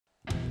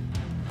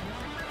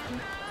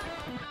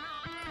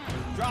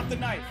Drop the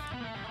knife.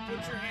 Put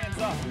your hands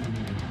up.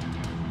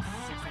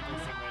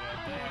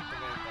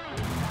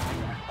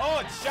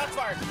 Oh, it's shots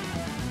fired.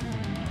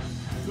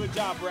 Good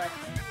job, Rex.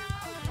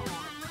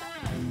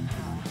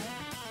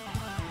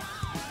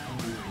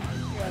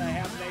 You got a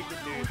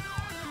half-naked dude.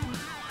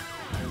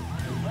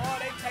 Oh,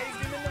 they tased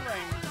him in the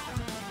ring.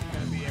 It's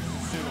going to be a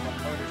pursuit of a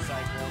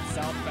motorcycle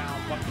southbound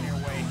Buccaneer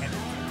Way headed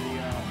to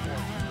the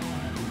port.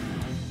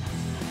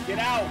 Get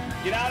out.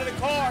 Get out of the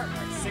car.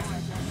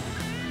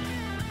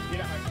 Get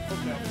out.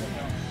 Foot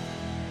down.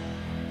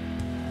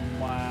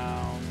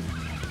 Wow.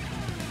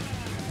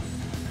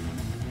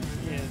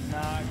 He is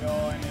not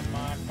going in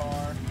my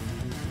car.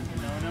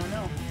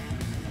 No.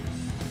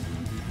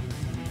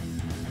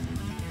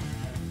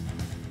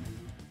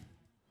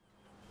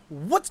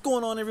 What's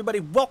going on,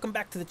 everybody? Welcome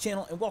back to the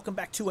channel and welcome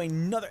back to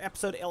another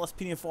episode of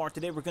Lspdfr.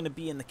 Today we're going to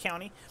be in the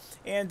county,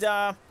 and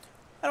I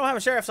don't have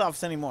a sheriff's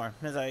office anymore,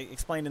 as I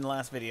explained in the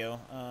last video.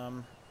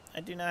 I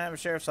do not have a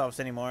sheriff's office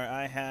anymore.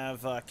 I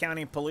have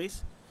county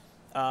police,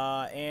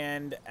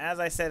 and as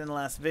I said in the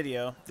last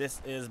video, this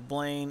is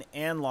Blaine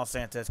and Los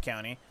Santos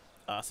County,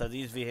 so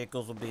these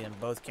vehicles will be in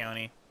both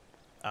county.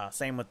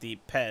 Same with the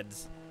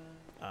Peds.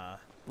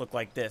 Look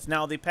like this.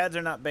 Now, the Peds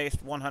are not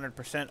based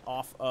 100%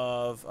 off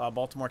of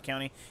Baltimore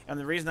County, and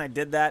the reason I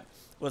did that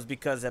was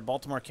because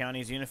Baltimore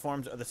County's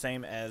uniforms are the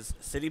same as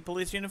city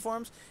police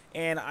uniforms,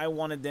 and I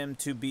wanted them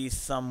to be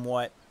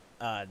somewhat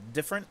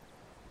different.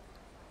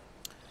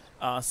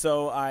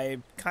 So I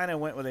kind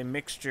of went with a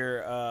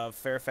mixture of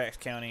Fairfax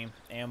County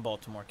and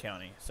Baltimore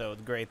County. So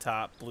the gray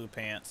top, blue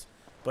pants,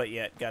 but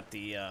yet got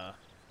the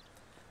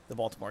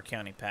Baltimore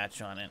County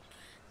patch on it.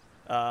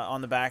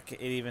 On the back, it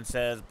even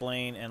says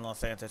Blaine and Los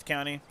Santos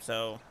County,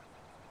 so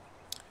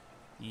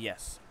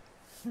yes.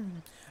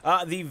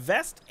 The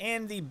vest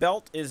and the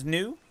belt is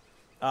new.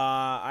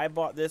 I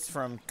bought this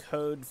from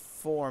Code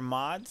 4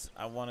 Mods.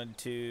 I wanted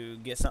to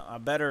get a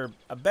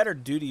better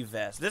duty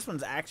vest. This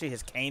one's actually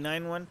his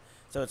canine one,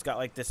 so it's got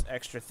like this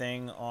extra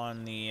thing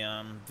on the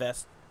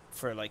vest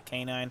for like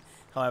canine.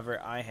 However,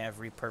 I have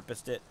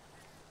repurposed it.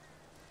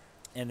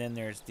 And then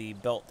there's the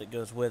belt that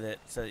goes with it,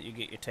 so that you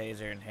get your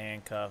taser and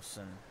handcuffs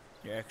and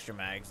your extra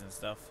mags and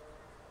stuff.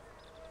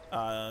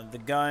 The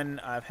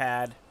gun I've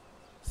had,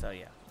 so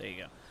yeah, there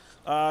you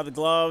go. The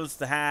gloves,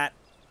 the hat,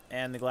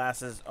 and the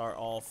glasses are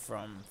all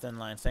from Thin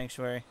Line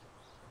Sanctuary.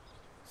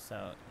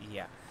 So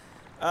yeah.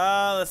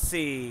 Let's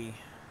see.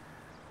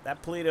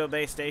 That Paleto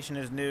base station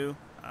is new.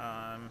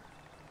 I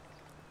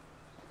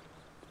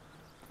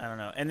don't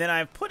know. And then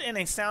I've put in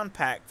a sound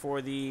pack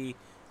for the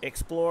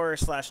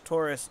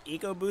Explorer/Taurus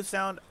Eco Boost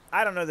sound.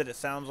 I don't know that it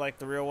sounds like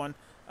the real one.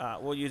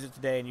 We'll use it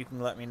today, and you can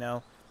let me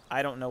know.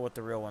 I don't know what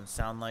the real ones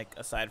sound like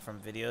aside from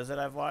videos that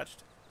I've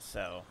watched.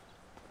 So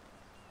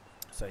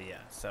yeah.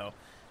 So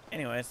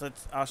anyways,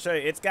 I'll show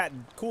you. It's got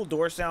cool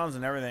door sounds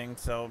and everything,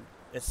 so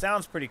it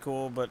sounds pretty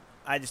cool, but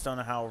I just don't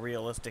know how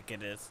realistic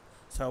it is.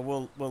 So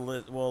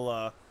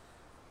we'll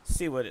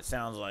see what it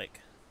sounds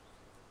like.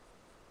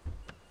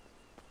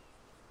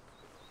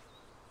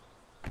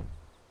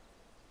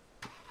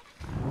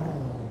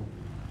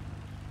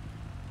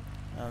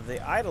 The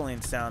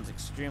idling sounds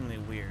extremely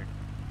weird.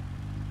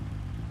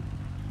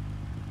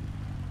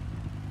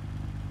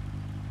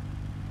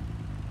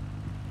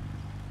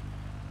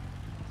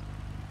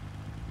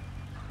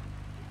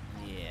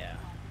 Yeah.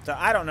 So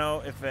I don't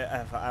know if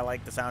I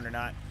like the sound or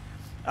not.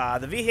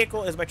 The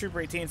vehicle is by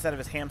Trooper 18 instead of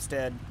his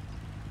Hampstead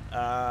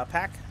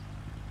pack.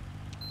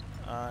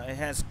 It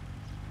has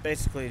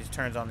basically just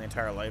turns on the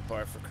entire light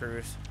bar for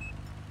cruise.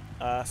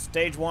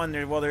 Stage 1,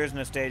 there is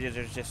no stages.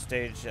 There's just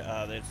stage.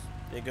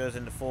 It goes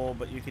into full,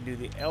 but you can do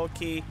the L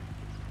key,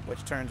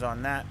 which turns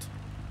on that,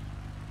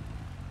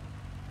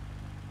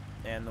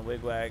 and the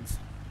wigwags.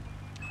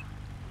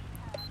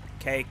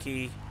 K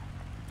key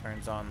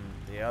turns on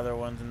the other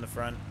ones in the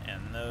front,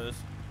 and those.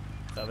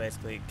 So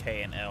basically,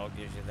 K and L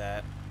gives you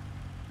that.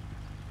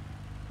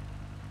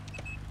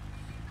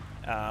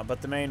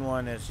 But the main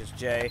one is just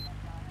J,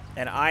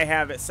 and I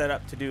have it set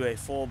up to do a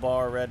full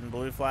bar red and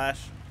blue flash.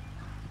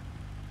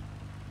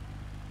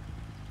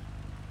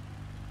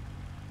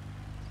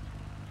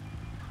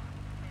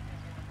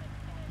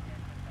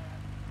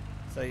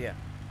 So yeah.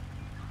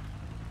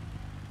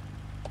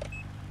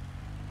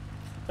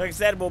 Like I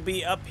said, we'll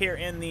be up here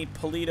in the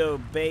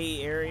Paleto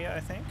Bay area, I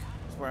think.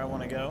 That's where I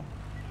want to go.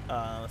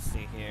 Let's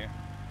see here.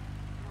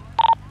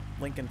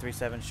 Lincoln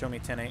 37, show me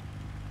 10-8.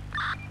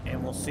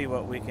 And we'll see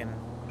what we can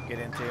get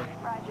into.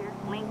 Roger,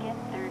 Lincoln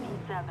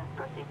 37.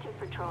 Proceed to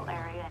patrol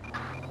area.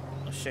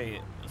 I'll show you.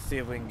 Let's see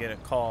if we can get a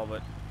call,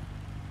 but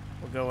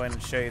we'll go in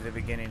and show you the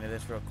beginning of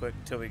this real quick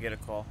until we get a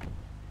call.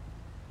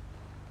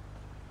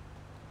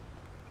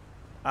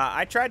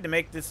 I tried to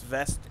make this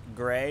vest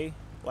gray,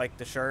 like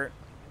the shirt.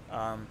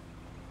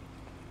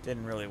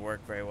 Didn't really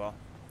work very well.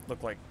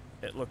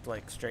 It looked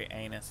like straight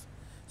anus.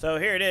 So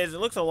here it is. It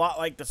looks a lot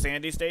like the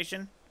Sandy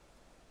station.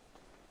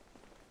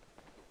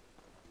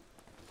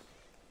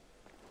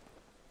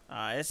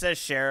 It says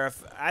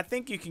sheriff. I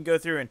think you can go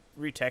through and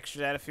retexture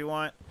that if you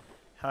want.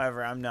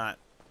 However, I'm not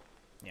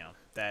you know,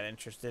 that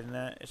interested in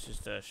that. It's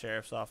just a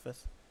sheriff's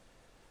office.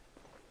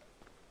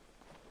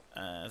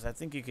 So I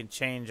think you can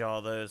change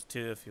all those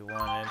too if you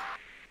wanted.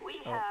 We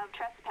have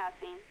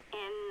trespassing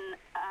in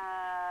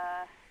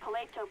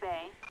Paleto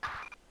Bay.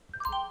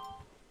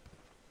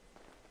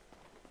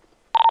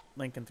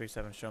 Lincoln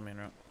 37, show me en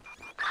route.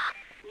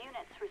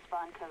 Units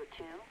respond code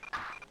 2.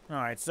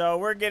 Alright, so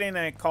we're getting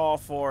a call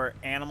for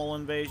animal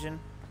invasion.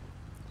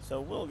 So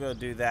we'll go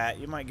do that.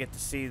 You might get to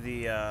see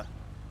the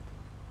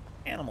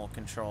animal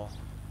control.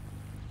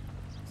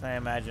 So I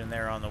imagine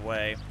they're on the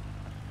way.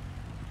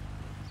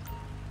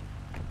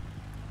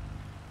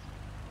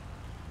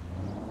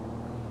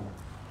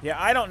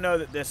 Yeah, I don't know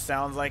that this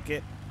sounds like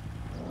it.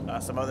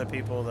 Some other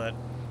people that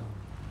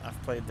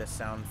I've played this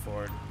sound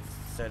for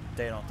said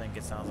they don't think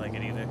it sounds like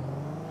it either.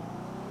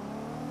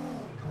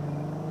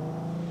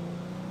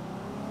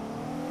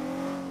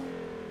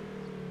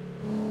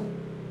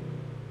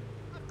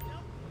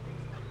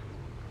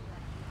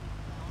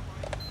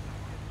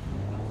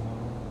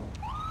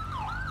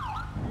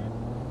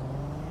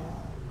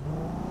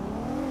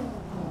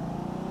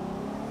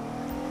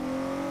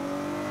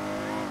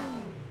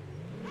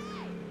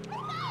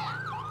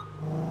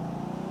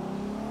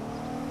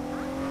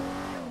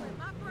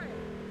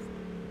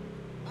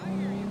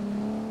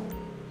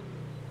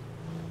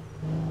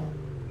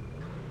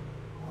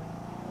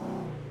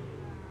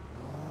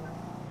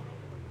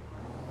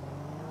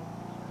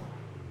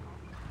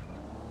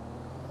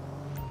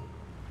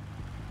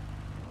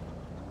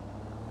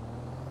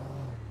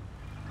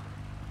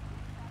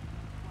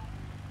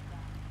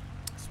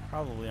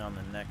 Probably on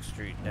the next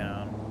street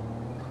down.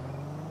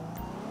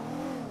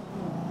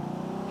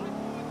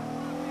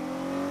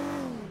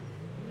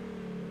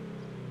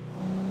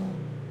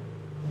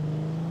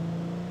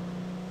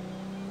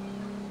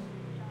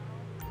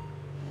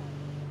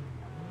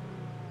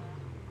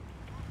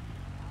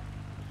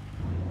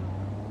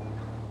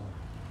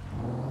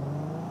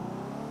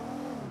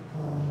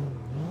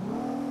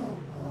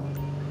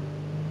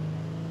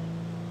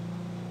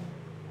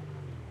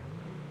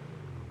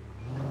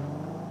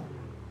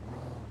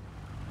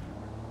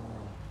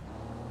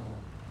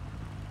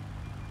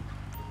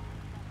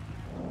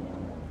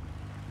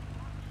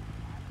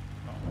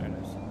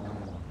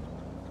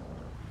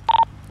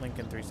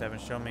 Lincoln 37,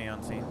 show me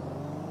on scene.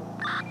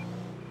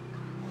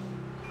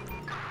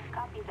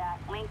 Copy that.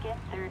 Lincoln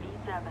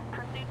 37.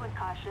 Proceed with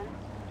caution.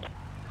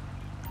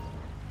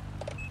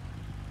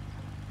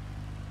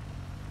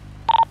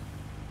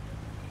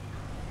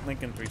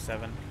 Lincoln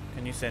 37,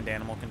 can you send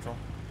animal control?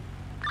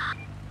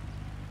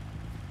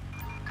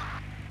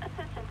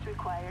 Assistance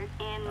required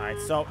in...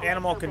 Alright, so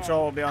animal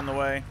control will be on the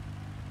way.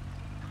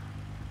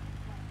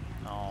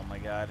 Oh my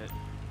god.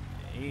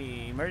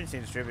 Emergency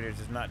distributors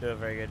does not do a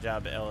very good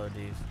job at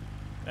LODs.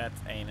 That's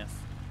anus.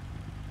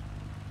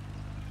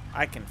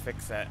 I can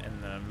fix that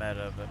in the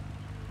meta, but...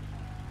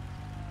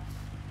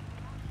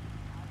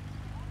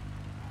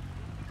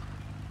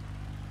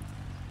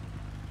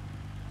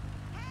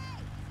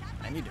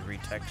 I need to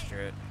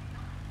retexture it.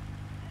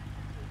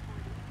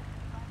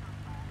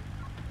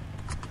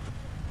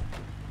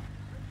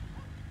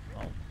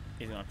 Oh,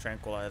 he's gonna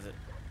tranquilize it.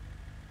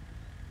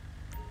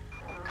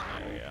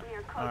 There we go.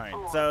 Alright,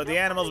 so the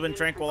animal's been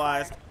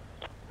tranquilized.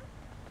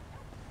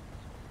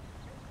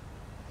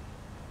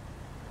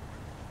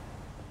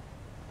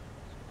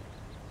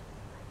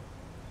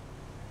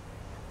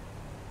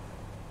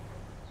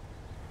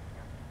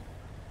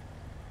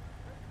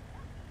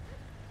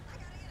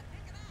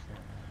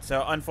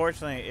 So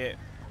unfortunately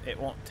it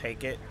won't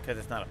take it because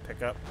it's not a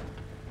pickup.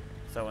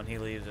 So when he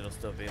leaves it'll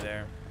still be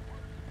there.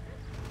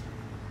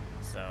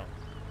 So,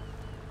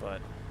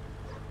 but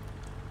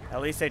at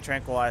least they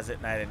tranquilized it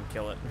and I didn't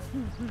kill it.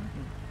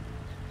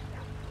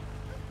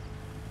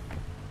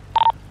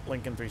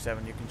 Lincoln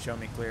 37, you can show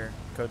me clear.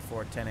 Code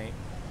 4, 10-8.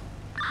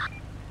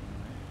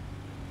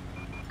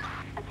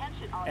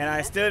 And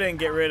I still didn't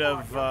get rid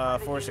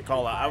of force a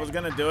call out. I was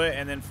going to do it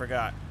and then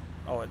forgot.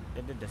 Oh, it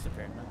did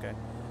disappear. Okay.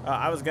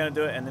 I was going to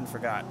do it and then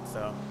forgot,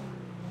 so.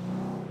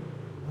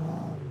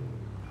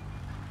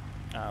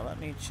 Let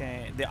me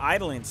change. The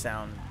idling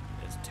sound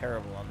is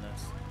terrible on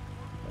this.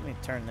 Let me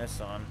turn this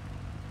on.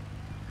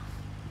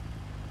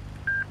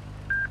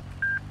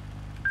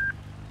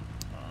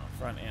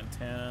 Front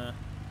antenna.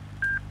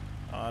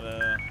 Auto.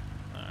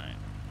 Alright.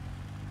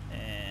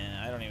 And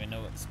I don't even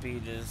know what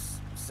speed is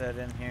set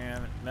in here. I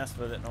haven't messed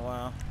with it in a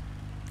while.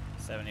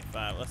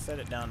 75. Let's set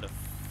it down to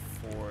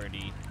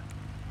 40.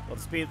 Well,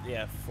 the speed,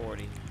 yeah,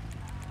 40.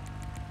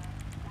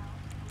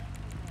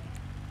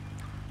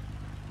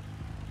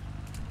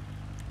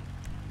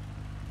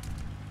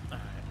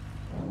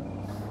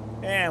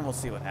 Alright. And we'll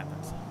see what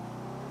happens.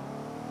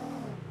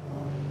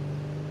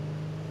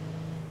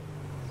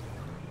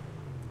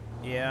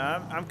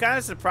 Yeah, I'm kind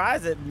of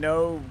surprised that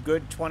no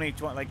good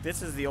 2020. Like,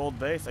 this is the old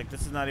base. Like,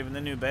 this is not even the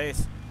new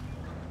base.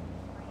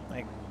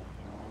 Like,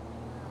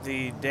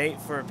 the date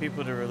for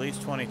people to release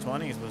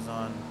 2020s was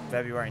on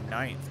February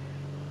 9th.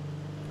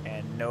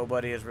 And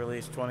nobody has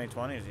released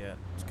 2020s yet.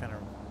 It's kind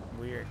of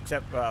weird.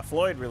 Except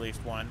Floyd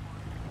released one.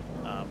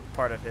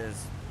 Part of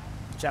his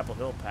Chapel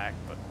Hill pack,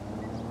 but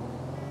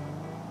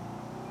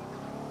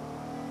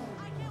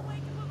I can't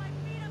wait to put my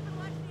feet up and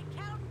watch The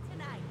Accountant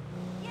tonight.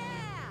 Yeah!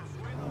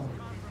 Swindle's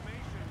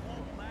confirmation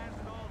won't last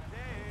all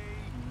day.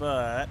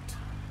 but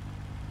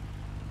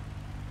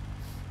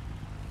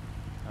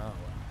oh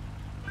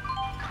well.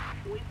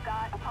 We've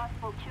got a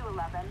possible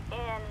 211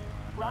 in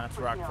That's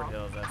Rockford Rockford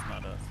Hills. Hills. That's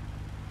not us.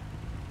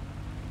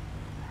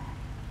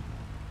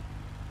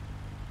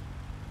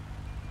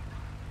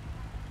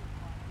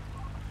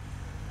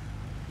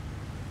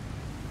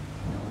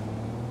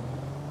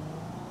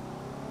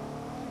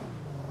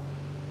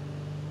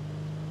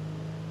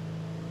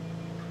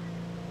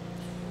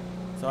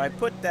 So I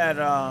put that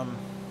I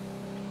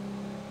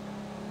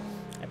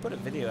put a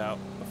video out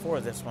before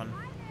this one,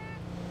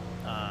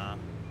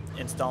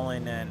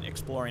 installing and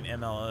exploring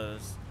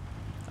MLOs.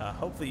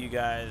 Hopefully you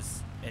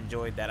guys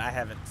enjoyed that. I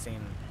haven't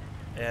seen,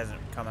 it hasn't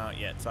come out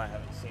yet, so I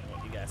haven't seen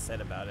what you guys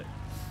said about it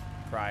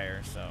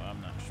prior, so I'm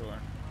not sure.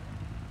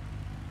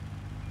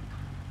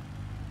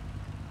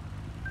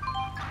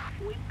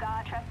 We've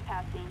got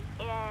trespassing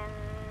in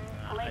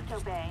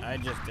Paleto Bay. I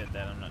just did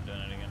that. I'm not doing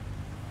it again.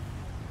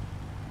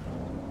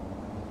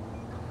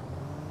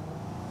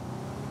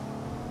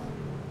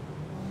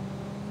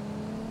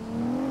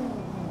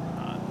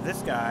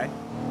 This guy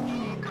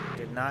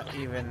did not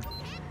even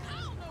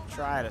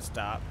try to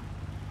stop.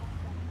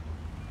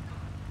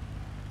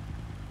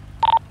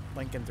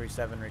 Lincoln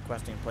 37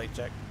 requesting plate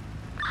check.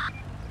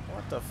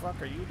 What the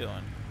fuck are you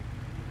doing?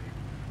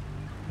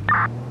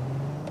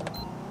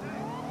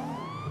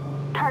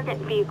 Target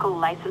vehicle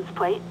license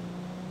plate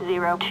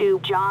 02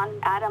 John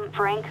Adam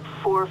Frank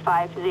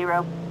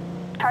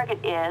 450. Target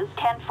is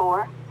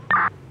 10-4.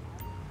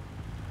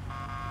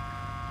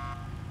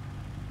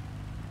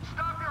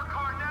 Stop your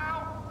car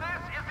now!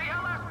 This is the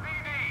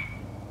LSPD!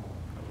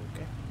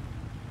 Okay.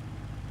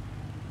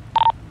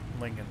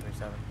 Lincoln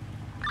 37.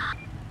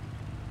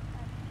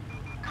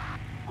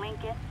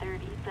 Lincoln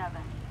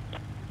 37.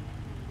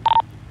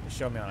 Just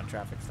show me on a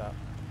traffic stop.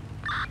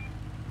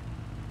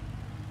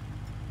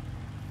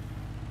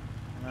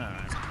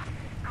 Alright.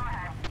 Go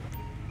ahead.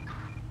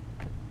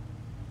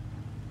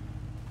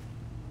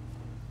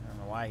 I don't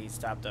know why he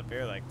stopped up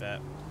here like that.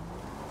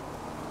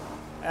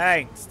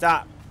 Hey,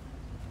 stop.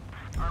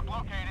 Are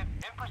located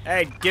in pursuit.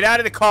 Hey, get out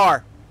of the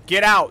car.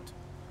 Get out.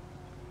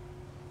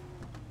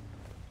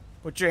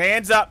 Put your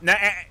hands up. Nah,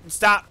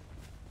 stop.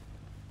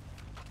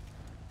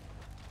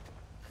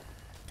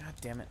 God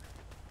damn it.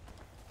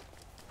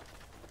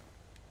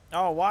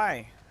 Oh,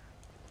 why?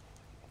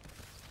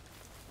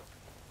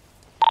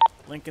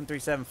 Lincoln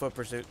 37 foot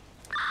pursuit.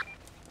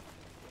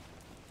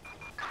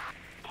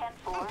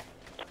 10-4.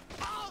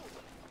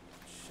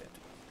 Shit.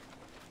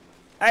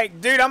 Hey,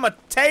 dude, I'm gonna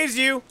tase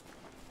you.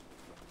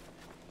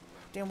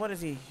 Damn, what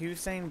is he?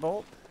 Usain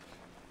Bolt?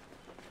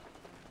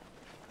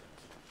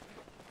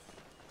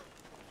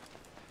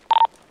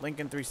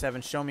 Lincoln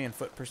 37, show me in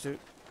foot pursuit.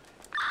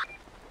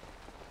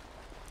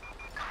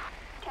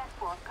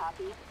 10-4,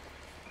 copy.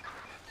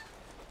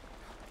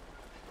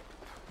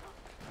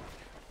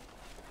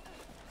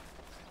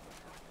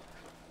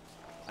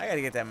 I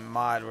gotta get that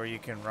mod where you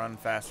can run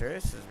faster.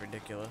 This is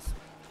ridiculous.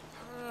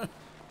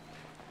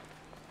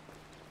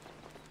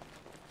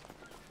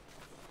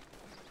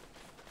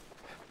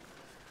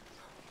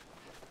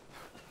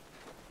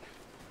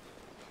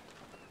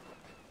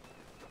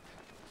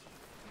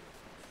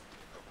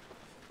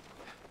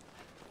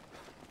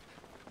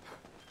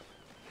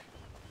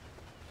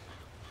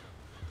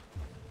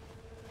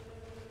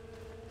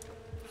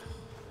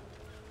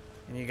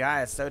 And you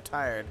guys, so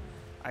tired.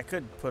 I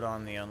could put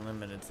on the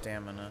unlimited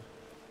stamina.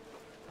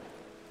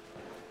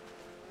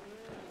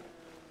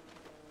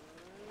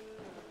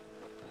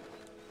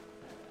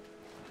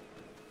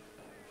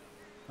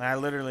 I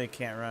literally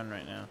can't run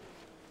right now.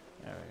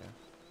 There we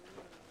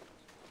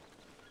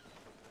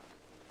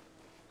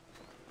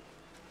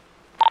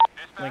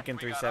go. Lincoln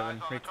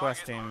 37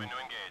 requesting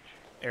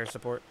air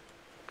support.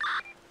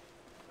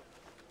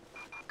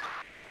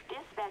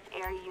 Dispatch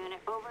air unit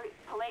over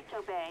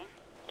Paleto Bay.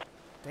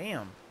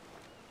 Damn.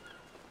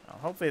 Well,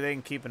 hopefully they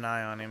can keep an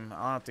eye on him.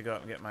 I'll have to go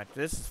up and get my...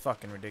 This is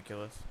fucking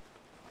ridiculous.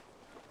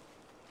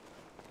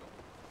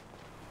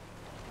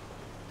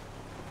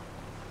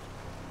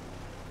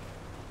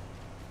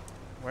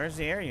 Where's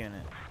the air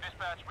unit?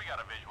 Dispatch, we got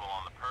a visual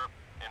on the perp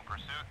in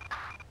pursuit.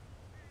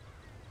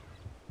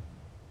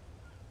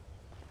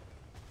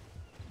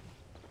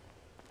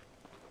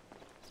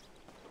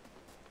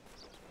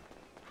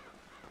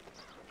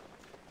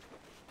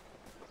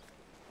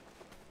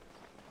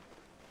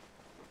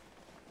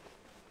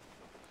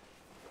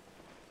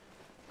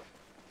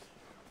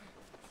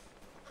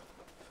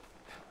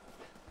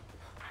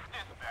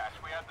 Dispatch,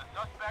 we have the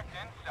suspect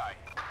in sight.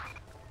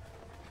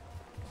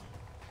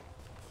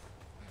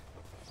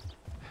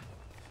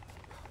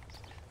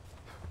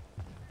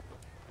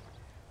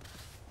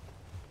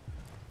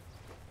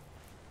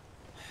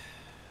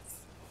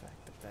 The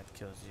fact that that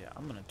kills you.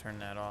 I'm gonna turn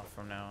that off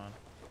from now on.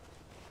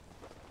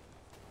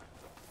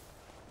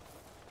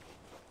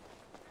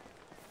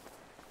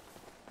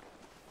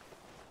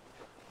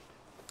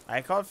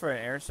 I called for an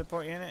air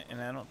support unit,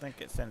 and I don't think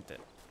it sent it.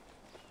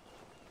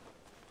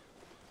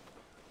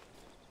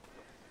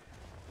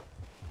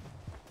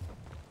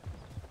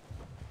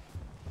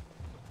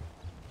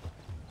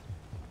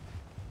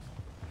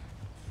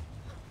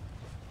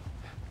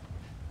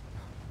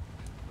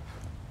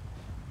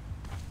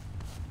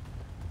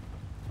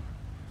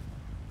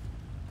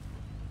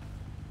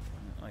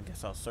 I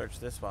guess I'll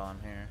search this while I'm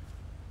here.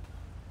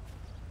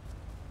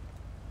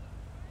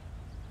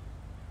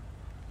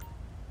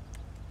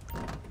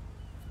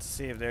 Let's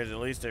see if there's at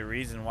least a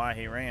reason why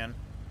he ran.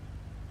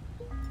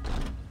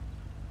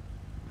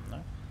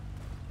 No.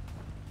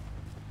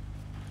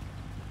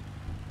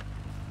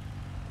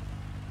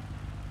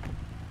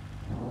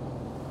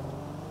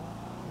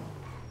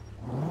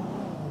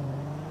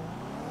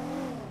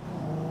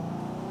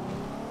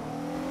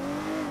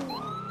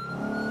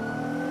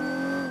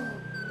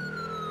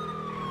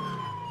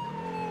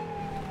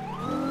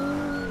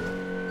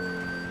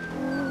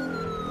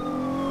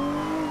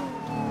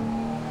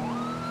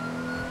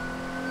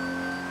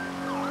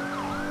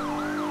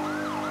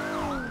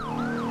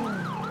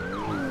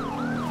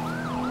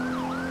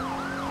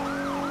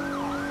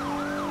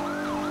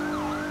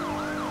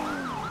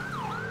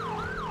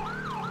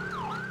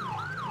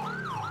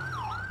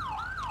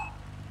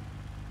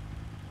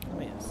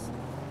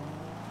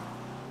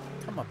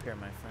 Come up here,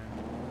 my friend.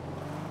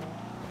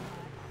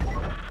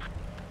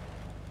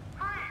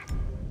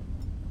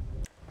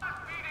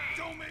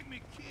 Don't make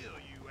me kill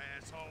you,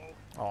 asshole.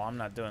 Oh, I'm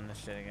not doing this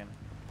shit again.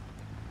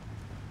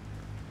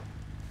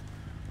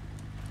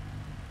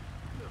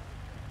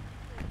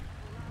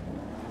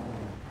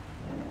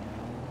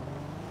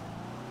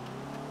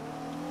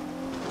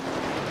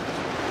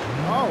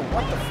 Oh,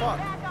 what the fuck?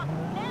 Back up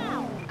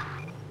now!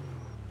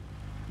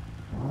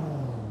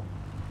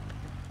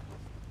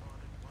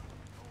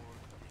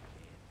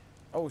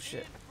 Oh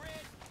shit.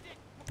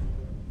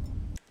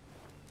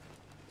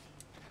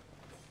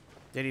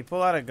 Did he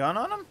pull out a gun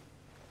on him?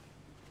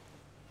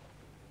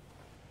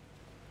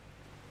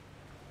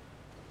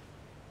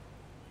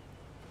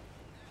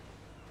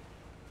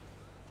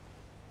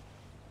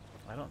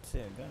 I don't see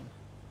a gun.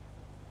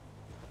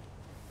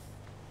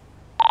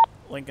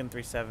 Lincoln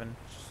 37,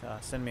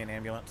 send me an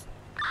ambulance.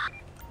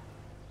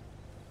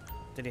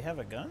 Did he have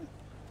a gun?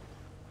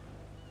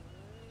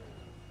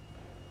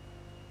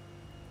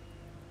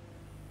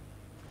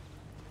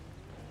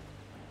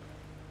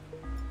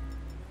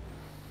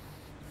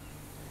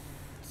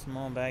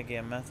 Small baggie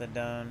of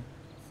methadone,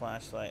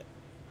 flashlight.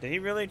 Did he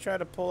really try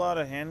to pull out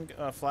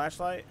a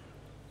flashlight?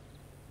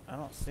 I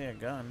don't see a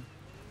gun.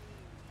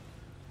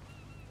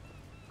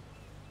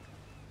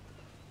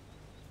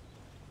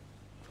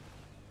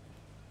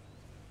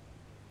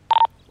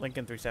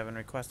 Lincoln 37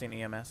 requesting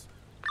EMS.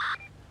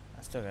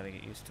 I still gotta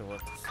get used to what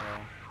to say.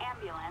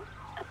 Ambulance.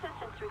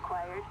 Assistance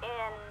required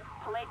in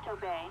Paleto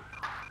Bay.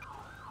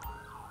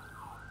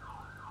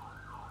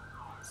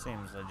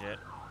 Seems legit.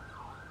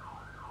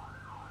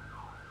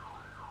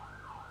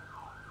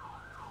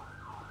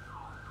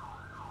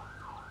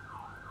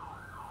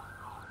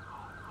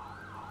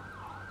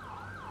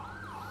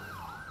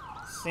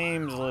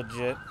 Seems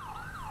legit.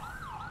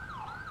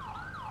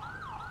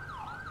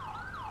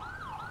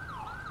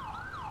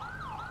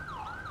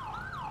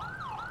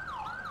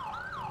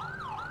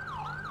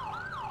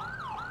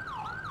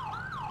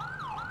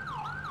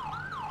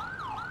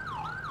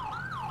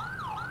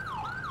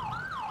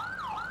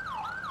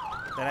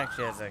 That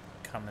actually has a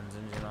Cummins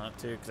engine on it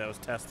too, because I was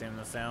testing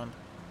the sound.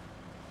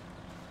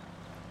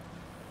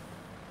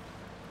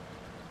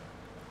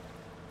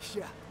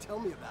 Yeah, tell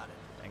me about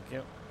it. Thank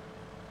you.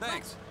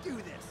 Thanks. Do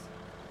this.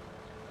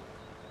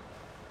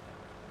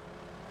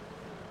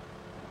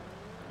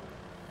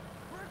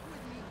 Work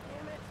with me,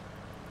 damn it.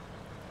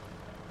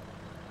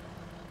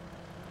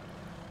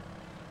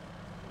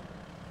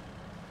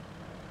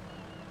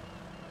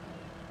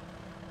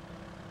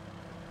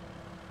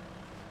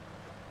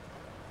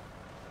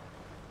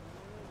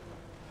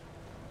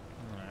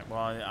 Alright,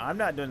 well, I'm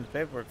not doing the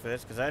paperwork for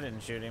this because I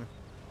didn't shoot him.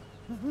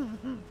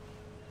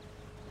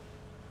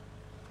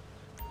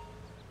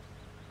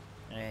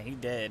 Yeah, he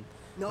did.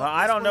 No, well,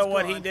 I this don't know one's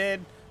what he gone.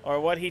 did or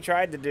what he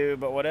tried to do,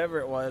 but whatever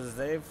it was,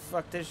 they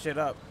fucked this shit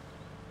up.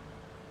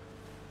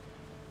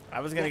 I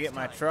was gonna Next get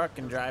my time. truck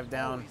and drive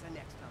down Always a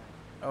next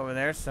time. over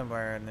there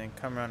somewhere and then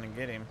come around and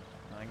get him.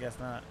 I guess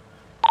not.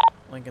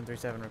 Lincoln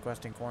 37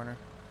 requesting coroner.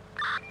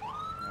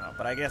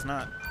 But I guess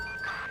not.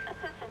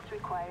 Assistance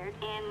required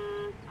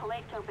in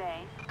Paleto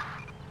Bay.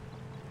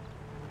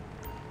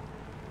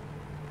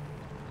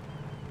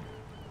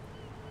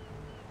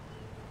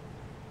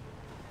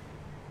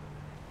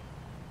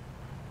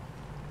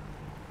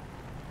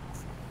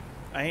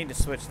 I need to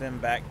switch them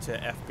back to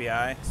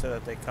FBI so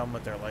that they come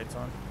with their lights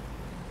on.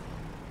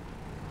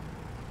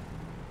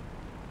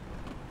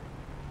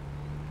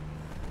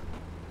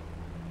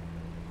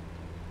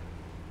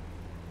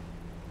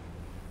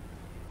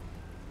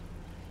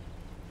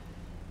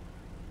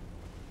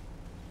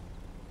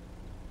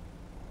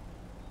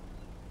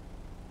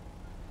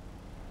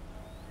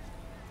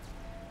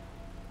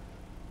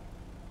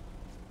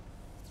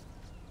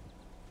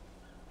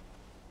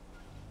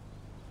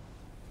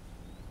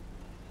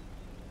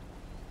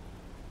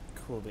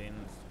 Cool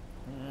beans.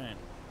 Alright.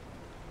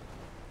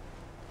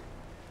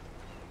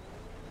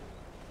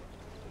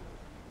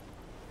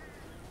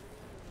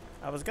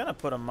 I was gonna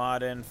put a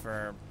mod in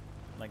for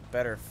like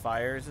better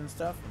fires and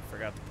stuff and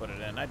forgot to put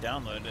it in. I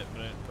downloaded it,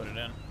 but I didn't put it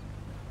in.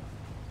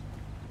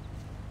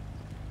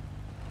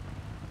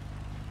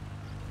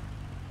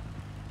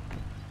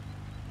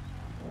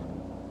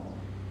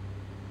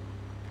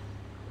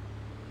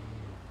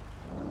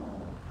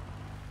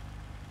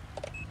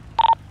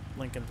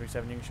 Lincoln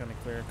 37, you can show me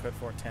clear, code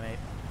 410-8.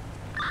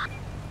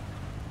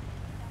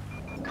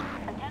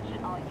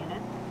 Attention all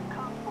units.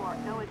 Code 4,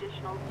 no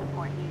additional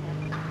support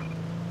needed.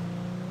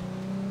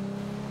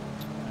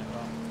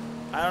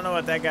 I don't know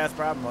what that guy's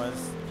problem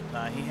was.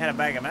 He had a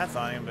bag of meth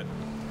on him, but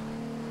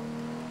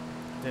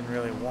didn't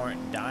really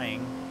warrant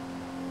dying.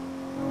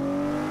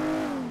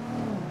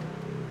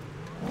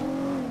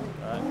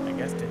 But I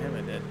guess to him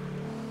it did.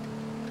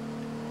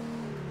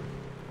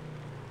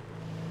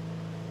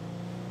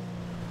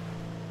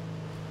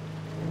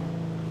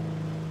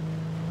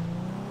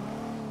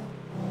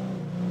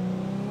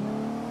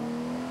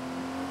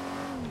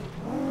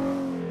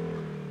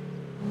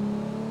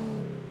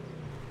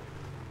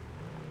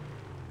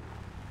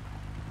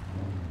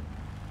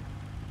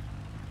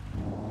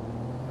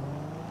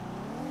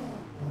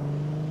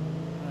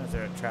 Is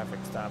there a traffic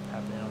stop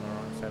happening on the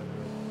wrong side of the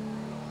road?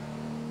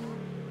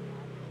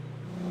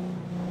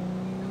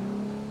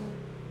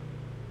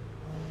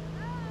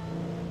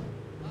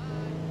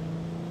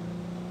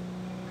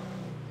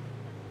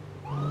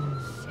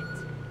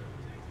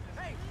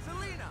 Hey,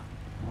 Selena!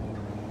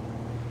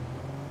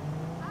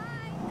 Hi.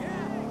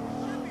 Yeah,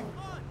 should be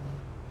fun.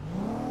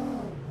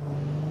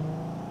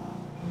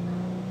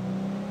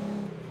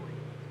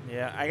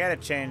 Yeah, I gotta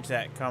change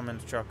that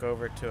Cummins truck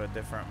over to a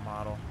different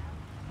model.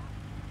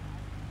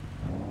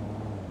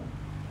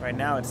 Right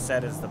now it's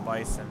set as the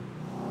Bison.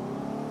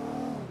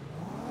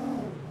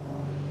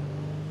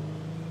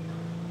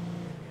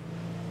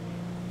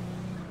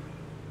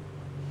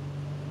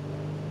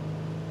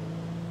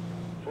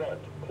 Front,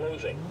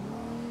 closing.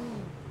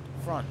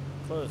 Front,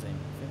 closing,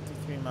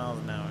 53 miles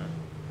an hour.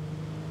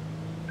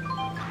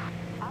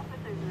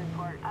 Officers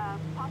report a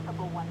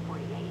possible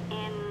 148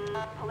 in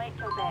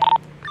Paleto Bay.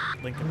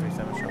 Lincoln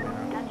 37, show me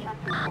around.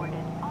 Gunshots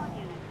reported. All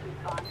units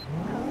respond.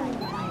 Code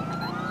 99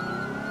 emergency.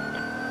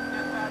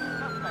 Dispatch,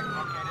 suspect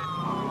located.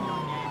 Moving to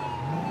engagement.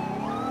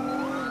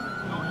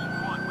 Ocean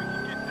 1, we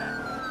can get that.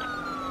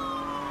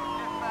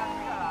 Dispatch,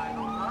 we got eyes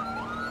on her.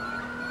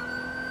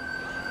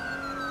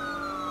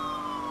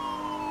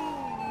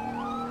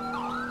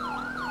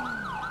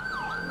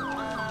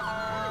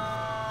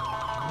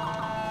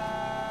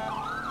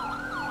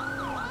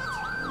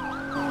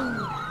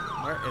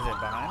 Where is it,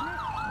 behind me?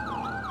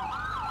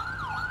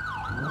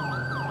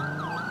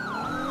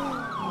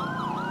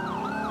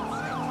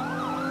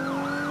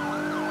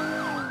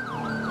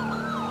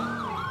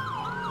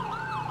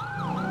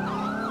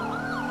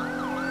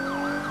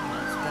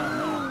 It's down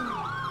there.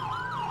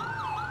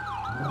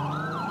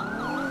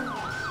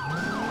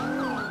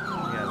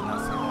 You guys not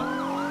see that?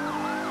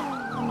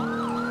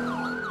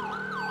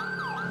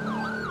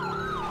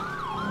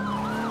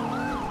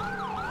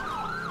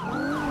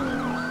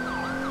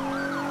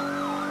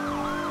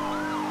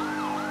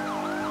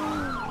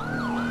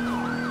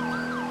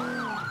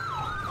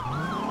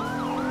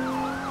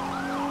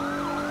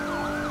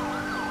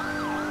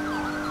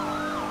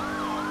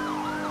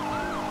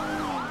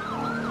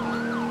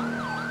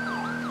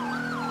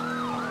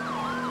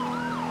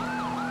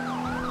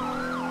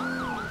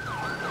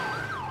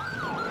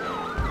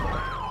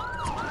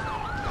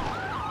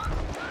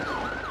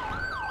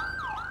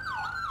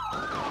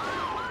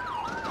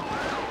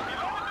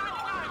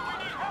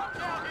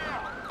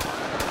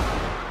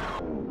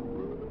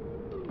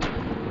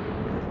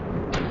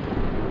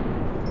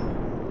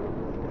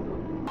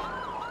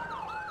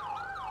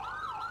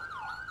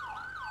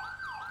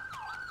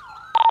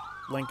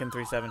 Lincoln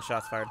 37,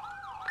 shots fired.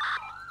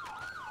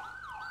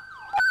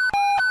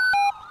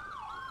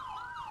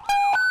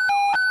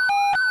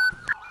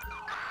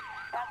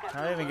 Backup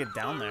How do I even units get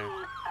down there? in,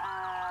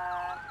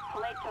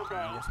 Paleto Bay.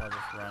 I guess I'll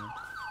just run.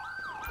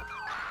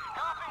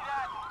 Copy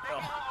that. Take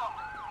over.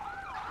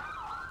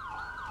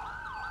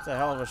 It's a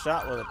hell of a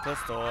shot with a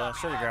pistol. I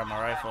should have grabbed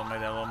my rifle and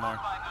made that a little more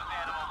Find those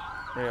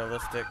animals.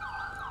 realistic.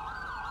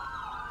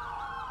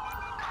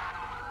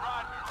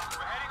 Roger.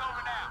 We're heading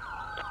over now.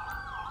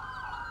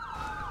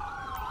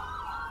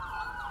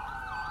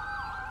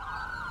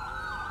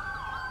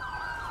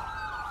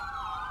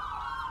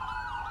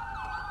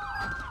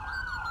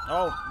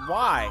 Oh,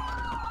 why?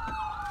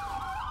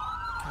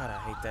 God, I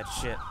hate that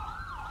shit.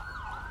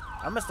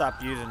 I'm gonna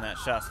stop using that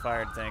shots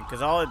fired thing,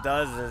 because all it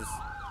does is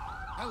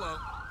Hello.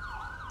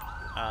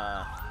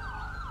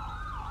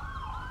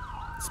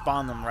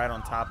 spawn them right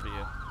on top of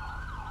you.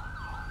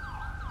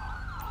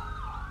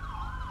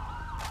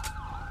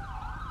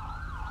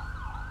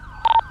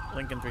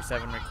 Lincoln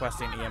 37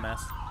 requesting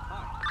EMS.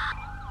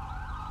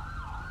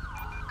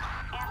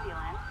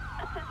 Ambulance.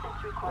 Assistance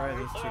Where required are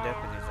these two in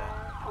deputies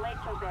at?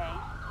 Paleto Bay.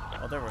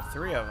 Oh, there were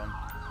 3 of them.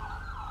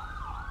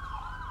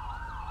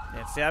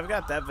 Yeah, see, I've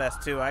got that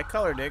vest too. I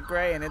colored it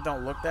gray and it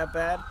don't look that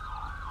bad.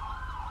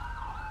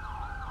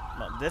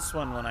 But this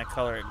one, when I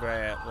color it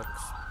gray, it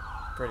looks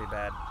pretty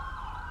bad.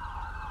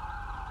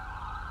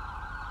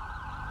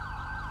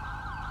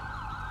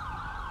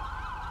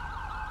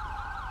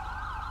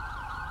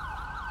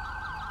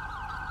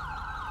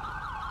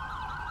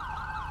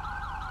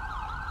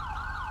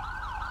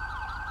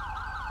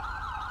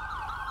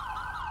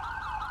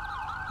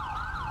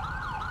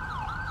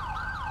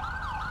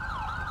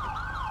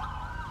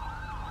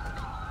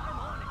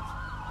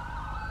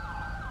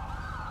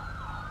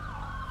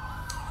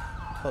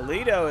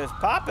 Paleto is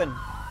popping.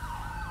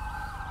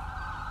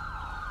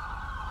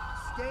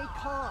 Stay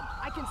calm.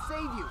 I can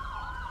save you.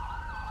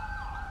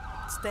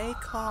 Stay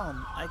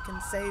calm. I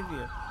can save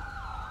you.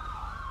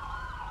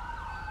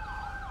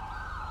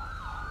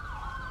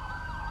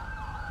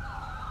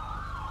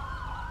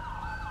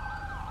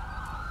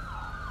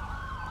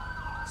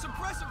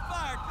 Suppressive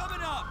fire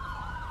coming up.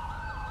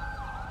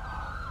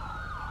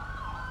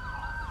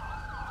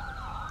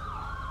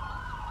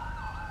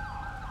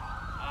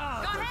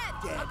 Oh, Go they're ahead.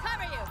 dead. I'll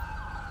cover you.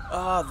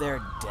 Oh,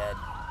 they're dead.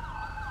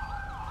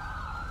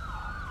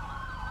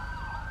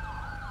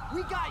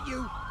 We got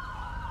you.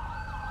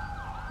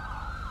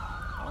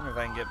 I wonder if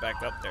I can get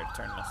back up there,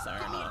 turn the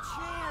siren Give me a off.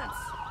 chance.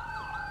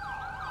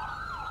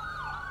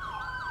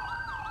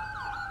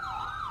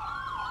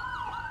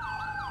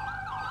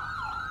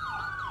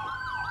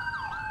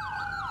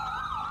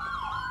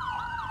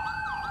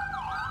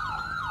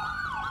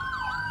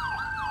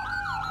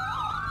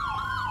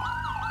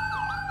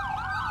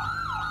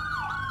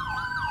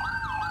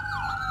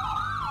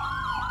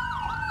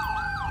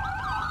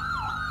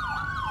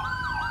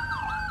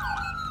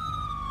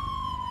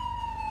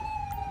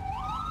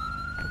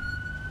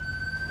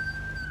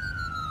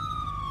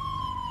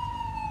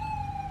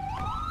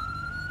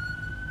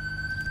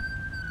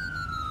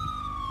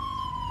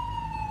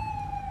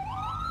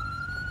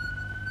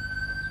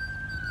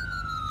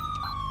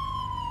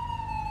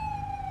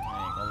 They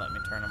ain't gonna let me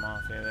turn them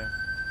off either.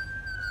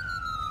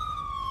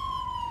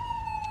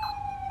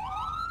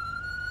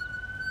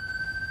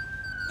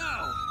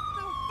 No!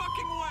 No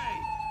fucking way!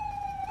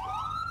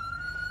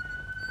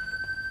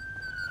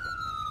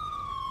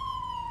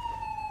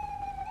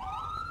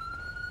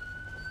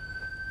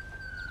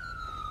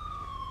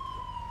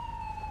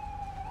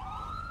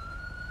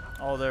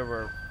 Oh, there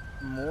were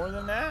more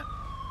than that?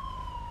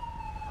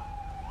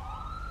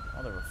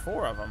 Oh, there were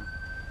 4 of them.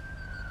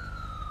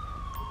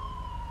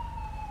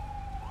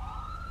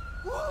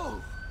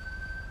 Whoa!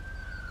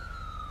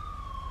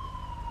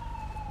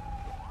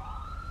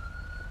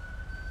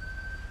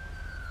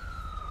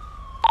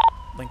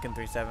 Lincoln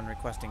 37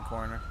 requesting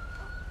coroner.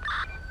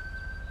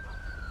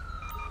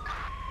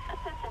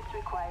 Assistance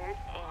required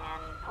in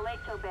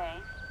Paleto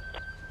Bay.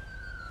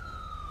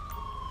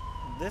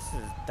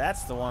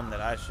 That's the one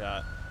that I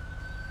shot.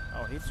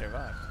 Oh, he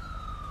survived.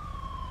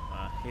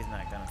 He's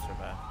not gonna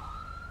survive.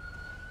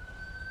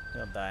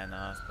 He'll die in the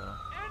hospital.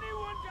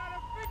 Anyone got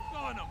a fix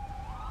on him?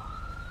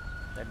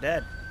 They're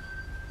dead.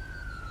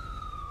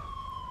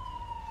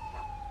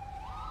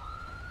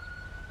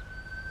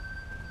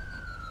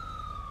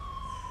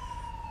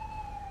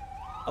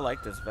 I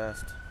like this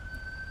vest.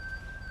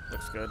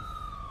 Looks good.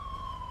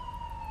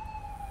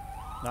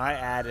 Now, I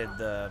added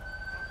the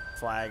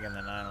flag and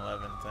the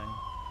 9/11 thing.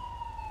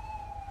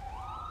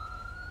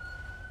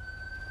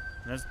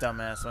 And this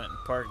dumbass went and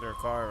parked their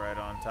car right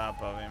on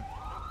top of him.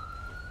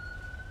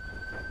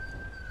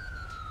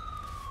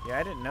 Yeah,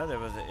 I didn't know there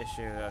was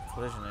a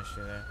collision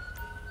issue there.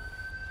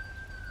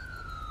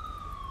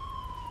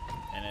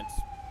 And it's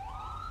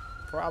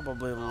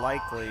probably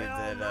likely hell,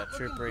 that not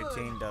Trooper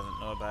looking 18 doesn't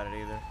know about it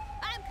either.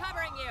 I'm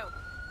covering you.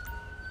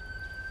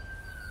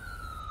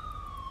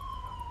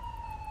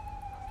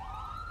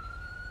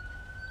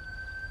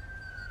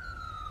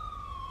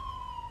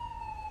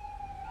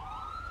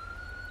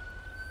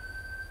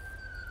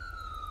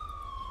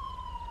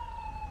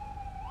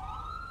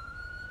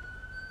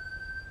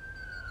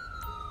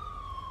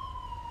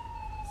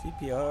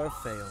 CPR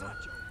failed.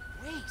 Such a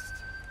waste.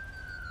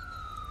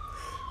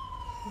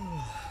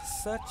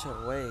 Such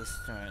a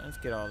waste. Alright, let's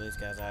get all these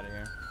guys out of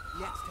here.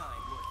 Next time.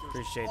 Look,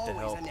 there's Appreciate the always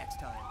help. a next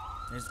time.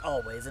 There's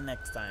always a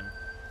next time.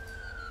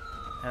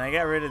 And I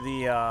got rid of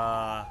the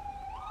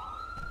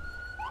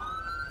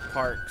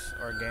parks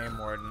or game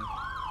warden.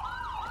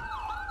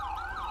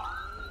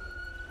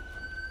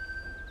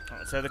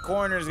 Alright, so the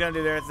coroner's gonna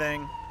do their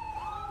thing.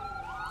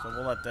 So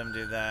we'll let them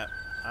do that.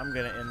 I'm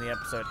gonna end the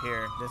episode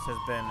here. This has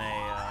been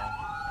a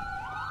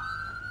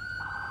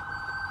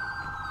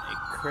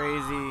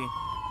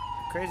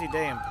crazy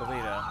day in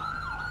Paleto.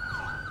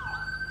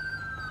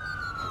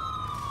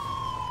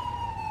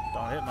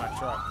 Don't hit my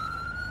truck.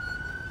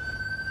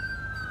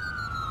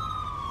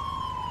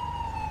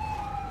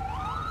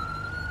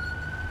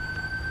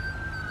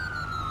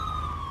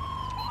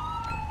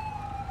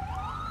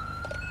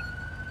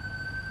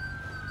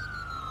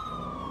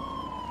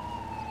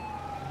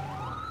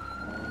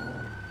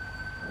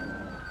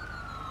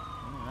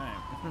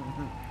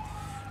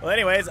 Well,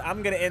 anyways,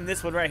 I'm going to end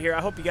this one right here. I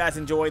hope you guys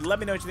enjoyed. Let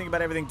me know what you think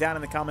about everything down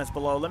in the comments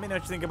below. Let me know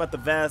what you think about the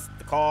vest,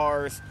 the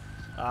cars,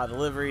 the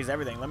liveries,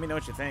 everything. Let me know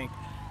what you think.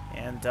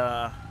 And,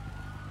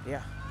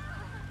 yeah.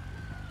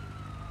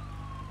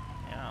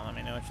 Yeah, let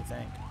me know what you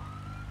think.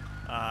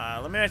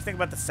 Let me know what you think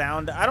about the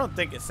sound. I don't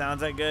think it sounds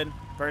that good.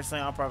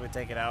 Personally, I'll probably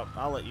take it out.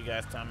 I'll let you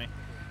guys tell me.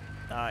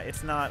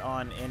 It's not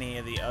on any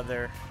of the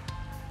other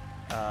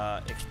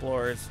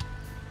Explorers.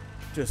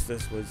 Just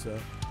this was,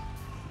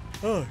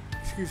 oh,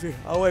 excuse me.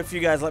 I'll wait for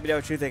you guys. Let me know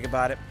what you think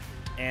about it.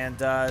 And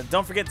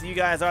don't forget that you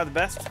guys are the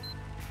best.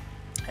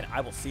 And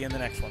I will see you in the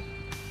next one.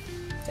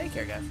 Take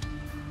care, guys.